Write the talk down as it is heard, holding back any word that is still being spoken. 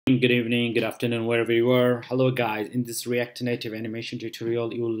Good evening, good afternoon, wherever you are. Hello guys, in this React Native animation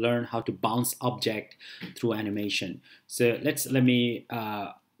tutorial, you will learn how to bounce object through animation. So let me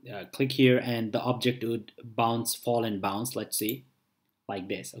click here and the object would bounce, fall and bounce, let's see, like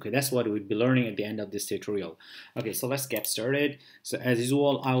this. Okay, that's what we'll be learning at the end of this tutorial. Okay, so let's get started. So as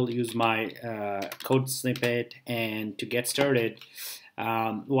usual, I will use my code snippet, and to get started,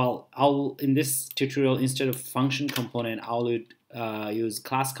 I'll in this tutorial, instead of function component, I'll use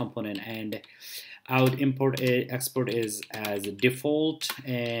class component, and I would import it, export is as a default,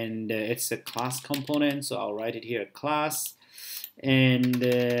 and it's a class component, so I'll write it here, class, and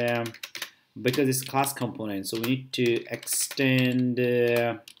because it's class component, so we need to extend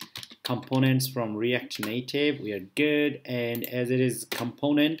components from React Native. We are good, and as it is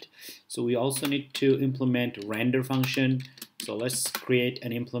component, so we also need to implement render function. So let's create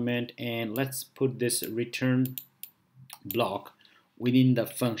an implement, and let's put this return block within the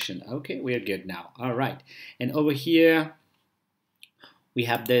function. Okay, we are good now. All right, and over here we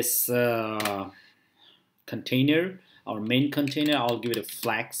have this container, our main container. I'll give it a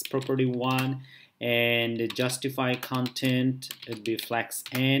flex property 1, and justify content, it'd be flex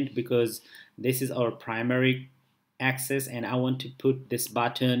end, because this is our primary access, and I want to put this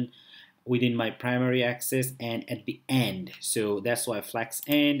button within my primary access and at the end, so that's why flex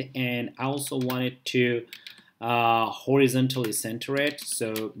end. And I also wanted to horizontally center it,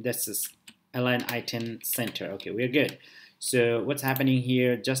 so that's this align item center. Okay, we're good. So what's happening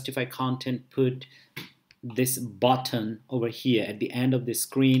here, justify content, put this button over here at the end of the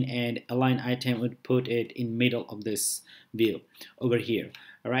screen, and align item would put it in middle of this view over here.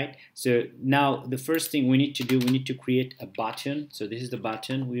 All right, so now the first thing we need to do, we need to create a button. So this is the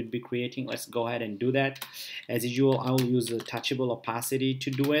button we'll be creating. Let's go ahead and do that. As usual, I will use a touchable opacity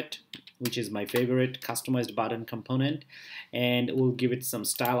to do it, which is my favorite customized button component, and we'll give it some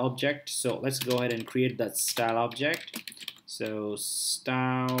style object. So let's go ahead and create that style object. So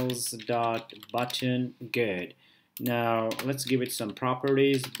styles.button, good. Now let's give it some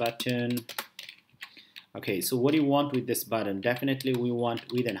properties, button. Okay, so what do you want with this button? Definitely we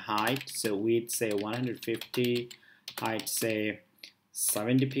want width and height. So width say 150, height say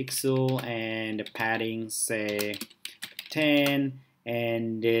 70 pixel, and padding say 10,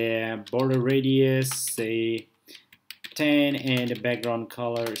 and border radius say 10, and background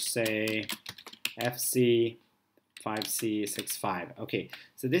color say FC 5C65. Okay,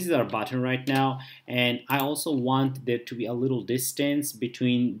 so this is our button right now, and I also want there to be a little distance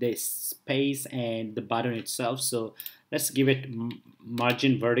between the space and the button itself. So let's give it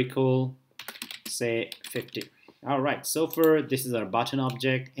margin vertical, say 50. All right, so far this is our button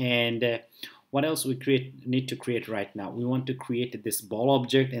object, and what else we need to create right now? We want to create this ball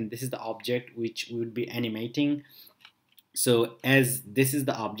object, and this is the object which we would be animating. So as this is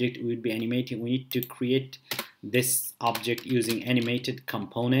the object we would be animating, we need to create this object using animated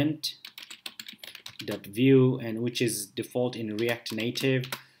component dot view, and which is default in React Native.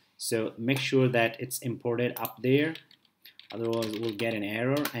 So make sure that it's imported up there, otherwise we'll get an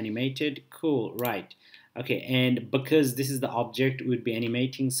error. Animated, cool, right? Okay, and because this is the object we'd be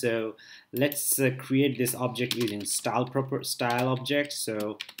animating, so let's create this object using style object.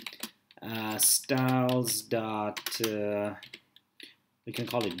 So styles dot we can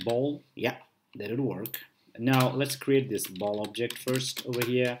call it ball. Yeah, that would work. Now let's create this ball object first over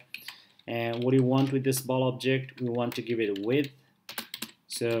here. And what do you want with this ball object? We want to give it a width,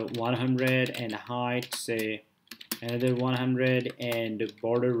 so 100, and height say another 100, and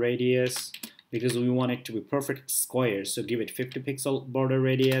border radius, because we want it to be perfect square, so give it 50 pixel border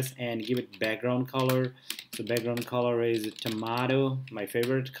radius, and give it background color. So background color is tomato, my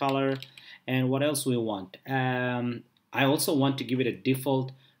favorite color. And what else we want? I also want to give it a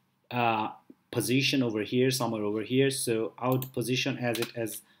default position over here, somewhere over here. So I would position as it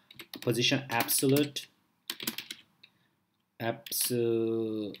as position absolute.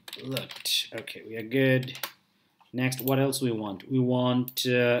 Okay, we are good. Next, what else we want? We want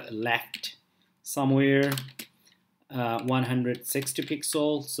left somewhere 160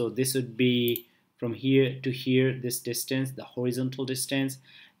 pixels. So this would be from here to here, this distance, the horizontal distance.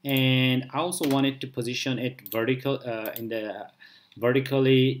 And I also wanted to position it vertical in the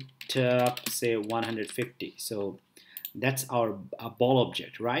vertically top, say 150. So that's our ball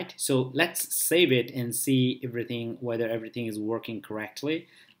object, right? So let's save it and see whether everything is working correctly.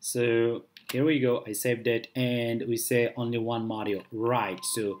 So here we go, I saved it, and we say only one module, right?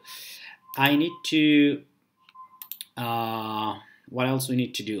 So I need to what else we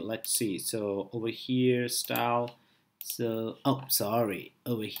need to do? Let's see. So over here, style. So oh, sorry,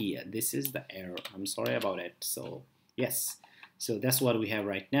 over here, this is the error. I'm sorry about it. So yes, So that's what we have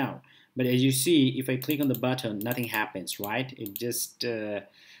right now. But as you see, if I click on the button, nothing happens, right? It just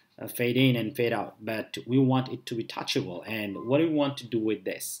fade in and fade out. But we want it to be touchable. And what do we want to do with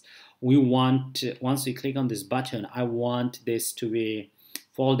this? We want, once we click on this button, I want this to be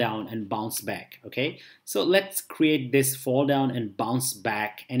fall down and bounce back. Okay, so let's create this fall down and bounce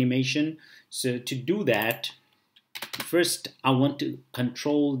back animation. So to do that, first I want to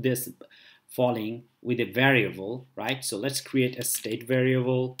control this falling with a variable, right? So let's create a state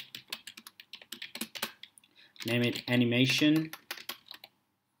variable, name it animation,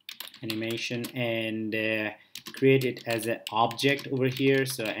 and create it as an object over here.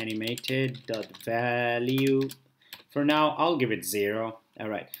 So animated.value, for now I'll give it 0. All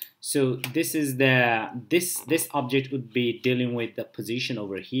right, so this is this object would be dealing with the position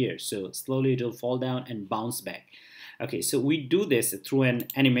over here. So slowly it will fall down and bounce back. Okay, so we do this through an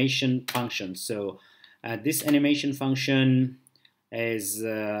animation function. So this animation function is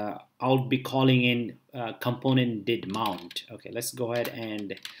I'll be calling in component did mount. Okay, let's go ahead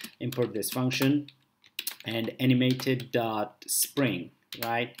and import this function, and Animated.spring,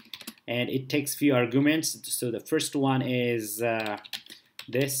 right? And it takes few arguments. So the first one is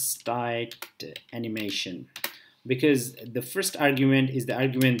this start animation, because the first argument is the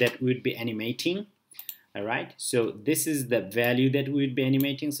argument that we would be animating. All right, so this is the value that we would be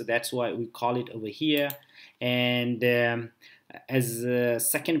animating, so that's why we call it over here. And as a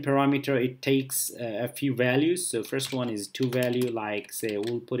second parameter, it takes a few values. So first one is two value, like say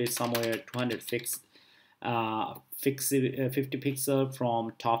we'll put it somewhere 250 pixel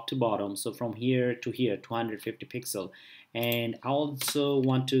from top to bottom, so from here to here 250 pixel. And I also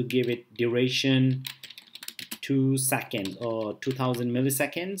want to give it duration 2 seconds or 2000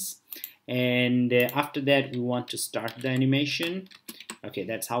 milliseconds. And after that we want to start the animation. Okay,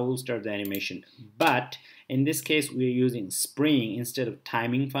 that's how we'll start the animation. But in this case we're using spring instead of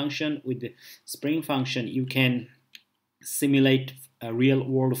timing function. With the spring function you can simulate real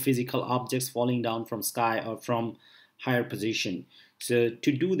world physical objects falling down from sky or from higher position. So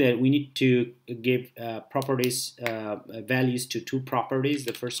to do that we need to give properties, values to two properties.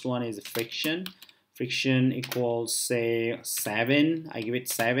 The first one is friction equals say 7. I give it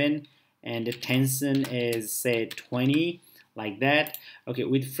 7, and the tension is say 20, like that. Okay,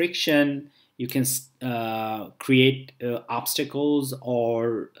 with friction you can create obstacles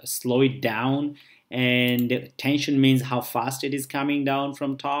or slow it down, and tension means how fast it is coming down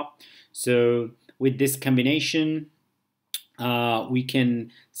from top. So with this combination we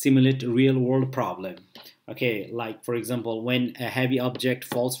can simulate a real world problem. Okay, like for example when a heavy object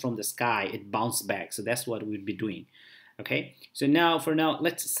falls from the sky, it bounces back. So that's what we'd be doing. Okay, so now for now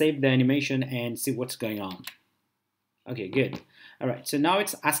let's save the animation and see what's going on. Okay, good. All right, so now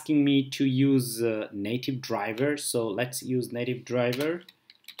it's asking me to use native driver. So let's use native driver.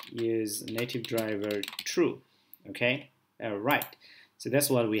 Use native driver true. Okay, all right. So that's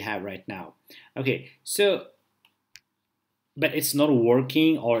what we have right now. Okay, so but it's not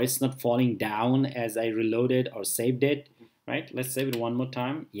working, or it's not falling down as I reloaded or saved it. Right? Let's save it one more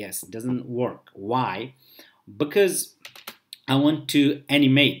time. Yes, it doesn't work. Why? Because I want to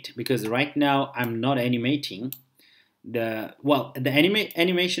animate, because right now I'm not animating. The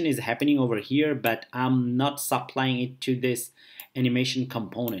animation is happening over here, but I'm not supplying it to this animation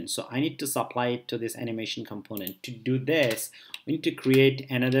component. So I need to supply it to this animation component. To do this, we need to create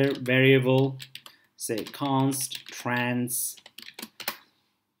another variable, say const trans.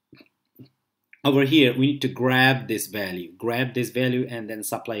 Over here we need to grab this value, and then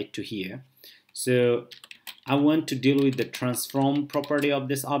supply it to here. So I want to deal with the transform property of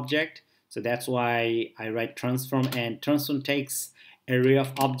this object. So that's why I write transform, and transform takes array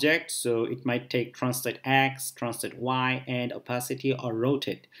of objects. So it might take translate X, translate Y, and opacity, or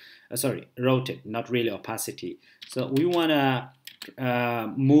rotate. Rotate, not really opacity. So we want to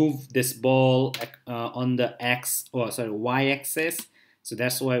move this ball on the Y axis. So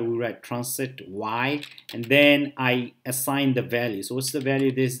that's why we write translate Y, and then I assign the value. So what's the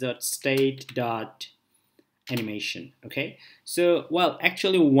value? This dot state dot animation. Okay, so well,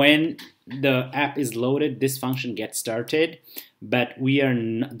 actually when the app is loaded, this function gets started, but we are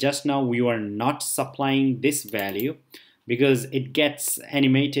just now we are not supplying this value, because it gets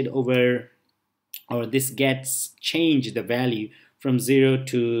animated over, or this gets changed the value from 0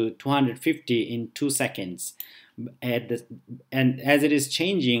 to 250 in 2 seconds. And as it is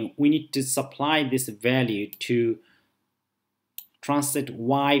changing, we need to supply this value to translate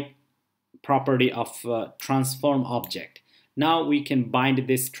Y property of transform object. Now we can bind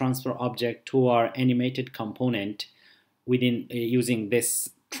this transform object to our animated component within using this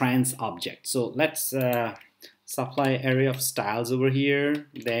trans object. So let's supply array of styles over here,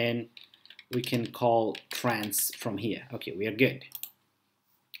 then we can call trans from here. Okay, we are good.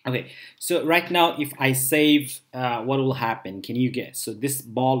 Okay, so right now if I save, what will happen? Can you guess? So this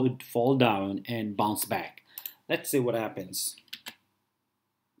ball would fall down and bounce back. Let's see what happens.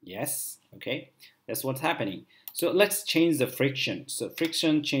 Yes, okay, that's what's happening. So let's change the friction. So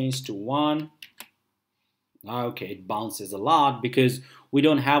friction changed to 1. Okay, it bounces a lot because we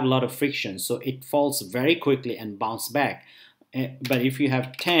don't have a lot of friction, so it falls very quickly and bounce back. But if you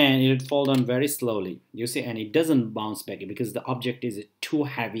have 10, it would fall down very slowly, you see, and it doesn't bounce back because the object is too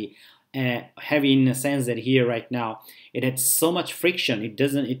heavy. Heavy in the sense that here right now it had so much friction,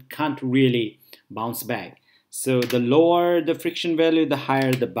 it can't really bounce back. So the lower the friction value, the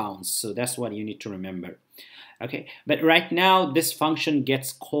higher the bounce. So that's what you need to remember. Okay, but right now this function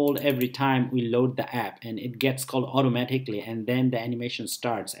gets called every time we load the app, and it gets called automatically, and then the animation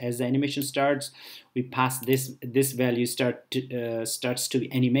starts. As the animation starts, we pass this value starts to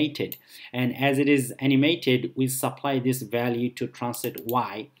be animated, and as it is animated, we supply this value to translate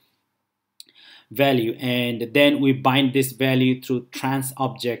Y value, and then we bind this value through trans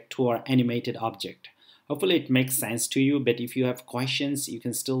object to our animated object. Hopefully it makes sense to you, but if you have questions, you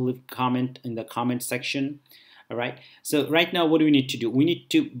can still leave comment in the comment section. All right, so right now what do we need to do? We need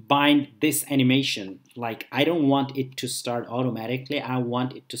to bind this animation. Like, I don't want it to start automatically, I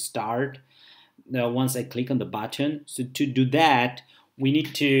want it to start once I click on the button. So to do that, we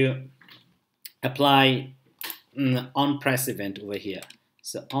need to apply on press event over here.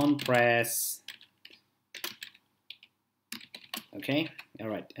 So on press, okay, all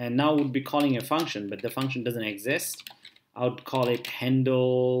right, and now we'll be calling a function, but the function doesn't exist. I would call it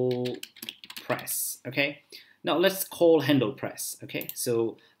handle press. Okay, now let's call handle press. Okay,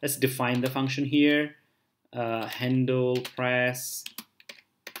 so let's define the function here. Handle press.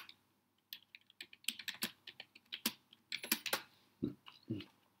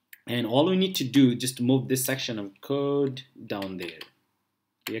 And all we need to do is just move this section of code down there.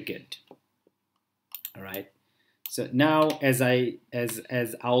 We are good. All right. So now as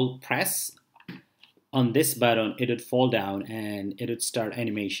I'll press on this button, it would fall down and it would start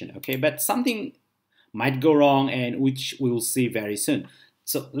animation. Okay, but something might go wrong, and which we will see very soon.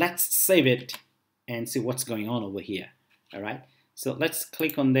 So let's save it and see what's going on over here. All right, so let's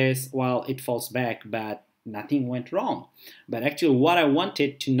click on this while it falls back, but nothing went wrong. But actually what I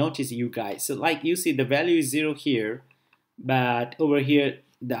wanted to notice, you guys, so like you see the value is 0 here, but over here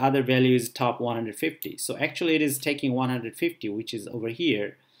the other value is top 150. So actually it is taking 150, which is over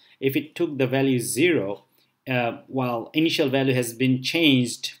here. If it took the value 0, while initial value has been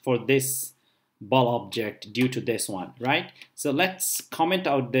changed for this ball object due to this one, right? So let's comment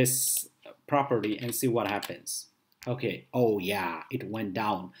out this property and see what happens. Okay, oh yeah, it went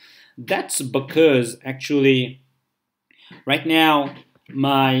down. That's because actually right now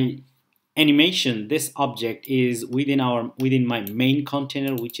my animation, this object is within my main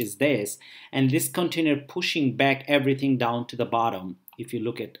container, which is this, and this container pushing back everything down to the bottom. If you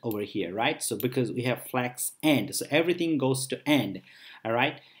look at over here, right? So because we have flex end, so everything goes to end. All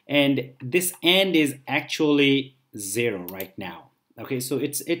right, and this end is actually 0 right now. Okay, so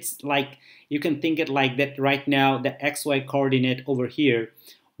it's like, you can think it like that. Right now the XY coordinate over here,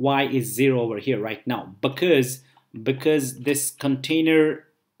 Y is 0 over here right now, because this container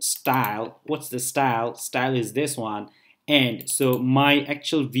style, what's the style is this one, and so my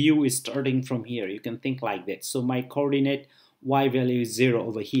actual view is starting from here. You can think like that. So my coordinate Y value is 0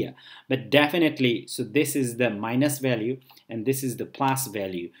 over here, but definitely, so this is the minus value and this is the plus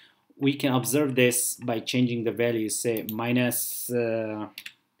value. We can observe this by changing the value, say minus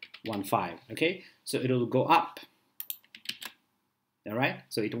 1.5. Okay, so it'll go up. All right,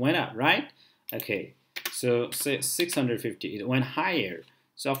 so it went up, right? Okay, so say 650, it went higher.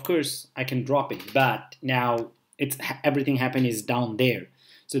 So of course I can drop it, but now it's everything happened is down there.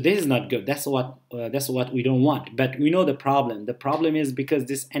 So this is not good. That's what we don't want. But we know the problem. The problem is because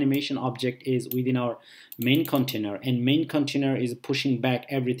this animation object is within our main container, and main container is pushing back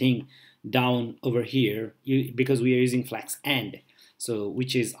everything down over here because we are using flex end, so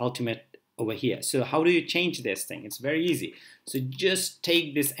which is ultimate over here. So how do you change this thing? It's very easy. So just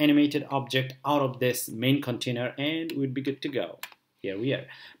take this animated object out of this main container and we'd be good to go. Here we are.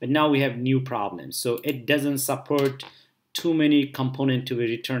 But now we have new problems. So it doesn't support too many components to be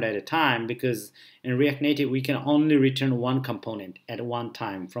returned at a time, because in React Native we can only return one component at one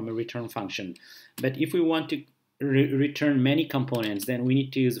time from a return function. But if we want to return many components, then we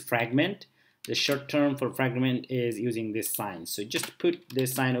need to use fragment. The short term for fragment is using this sign. So just put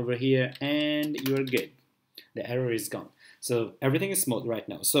this sign over here and you're good. The error is gone. So everything is smooth right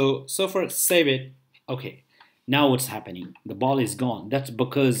now. So for save it. Okay. Now what's happening? The ball is gone. That's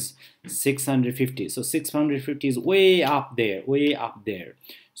because 650. So 650 is way up there, way up there.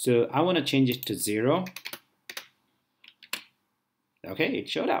 So I want to change it to 0. Okay, it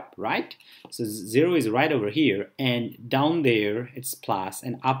showed up, right? So 0 is right over here, and down there it's plus,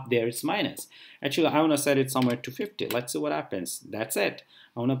 and up there it's minus. Actually, I want to set it somewhere to 50. Let's see what happens. That's it.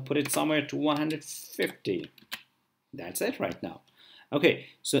 I want to put it somewhere to 150. That's it right now. Okay,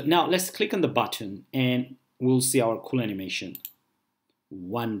 so now let's click on the button, and we'll see our cool animation.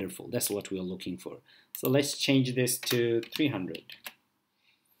 Wonderful. That's what we're looking for. So let's change this to 300.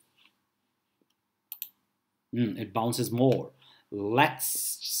 It bounces more.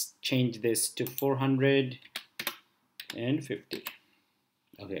 Let's change this to 450.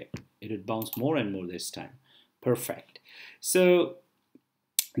 Okay, it would bounce more and more this time. Perfect. So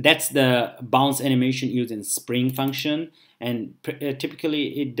that's the bounce animation used in Spring function, and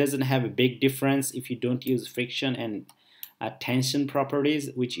typically it doesn't have a big difference if you don't use friction and tension properties,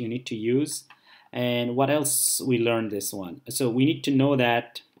 which you need to use. And what else we learned this one? So we need to know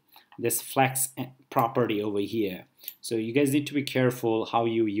that this flex property over here. So you guys need to be careful how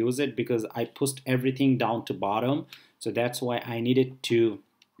you use it, because I pushed everything down to bottom. So that's why I needed to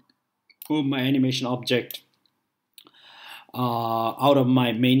move my animation object out of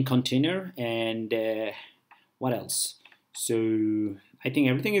my main container. And what else? So I think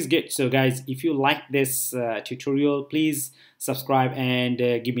everything is good. So guys, if you like this tutorial, please subscribe and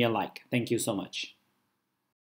give me a like. Thank you so much.